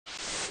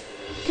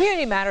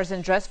Community Matters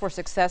and Dress for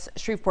Success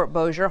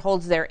Shreveport-Bossier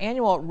holds their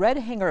annual Red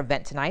Hanger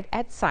event tonight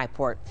at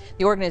Sci-port.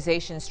 The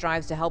organization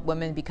strives to help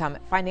women become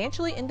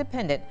financially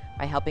independent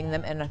by helping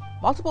them in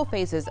multiple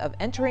phases of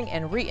entering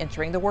and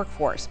re-entering the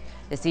workforce.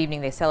 This evening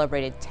they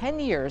celebrated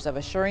 10 years of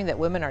assuring that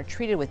women are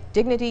treated with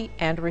dignity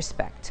and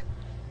respect.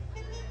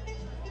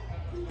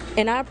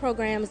 In our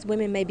programs,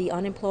 women may be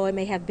unemployed,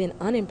 may have been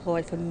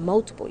unemployed for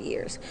multiple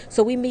years.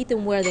 So we meet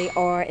them where they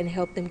are and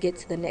help them get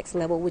to the next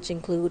level, which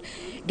include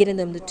getting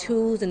them the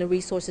tools and the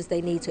resources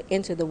they need to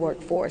enter the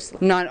workforce.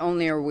 Not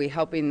only are we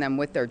helping them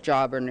with their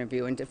job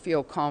interview and to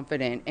feel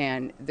confident,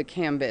 and the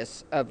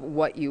canvas of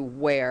what you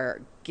wear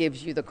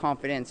gives you the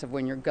confidence of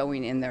when you're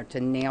going in there to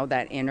nail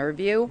that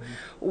interview,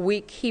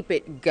 we keep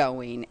it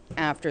going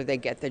after they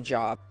get the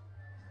job.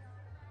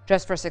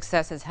 Dress for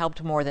Success has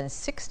helped more than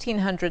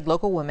 1,600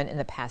 local women in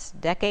the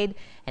past decade,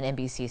 and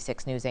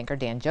NBC6 News anchor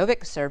Dan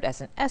Jovic served as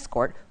an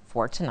escort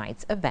for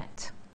tonight's event.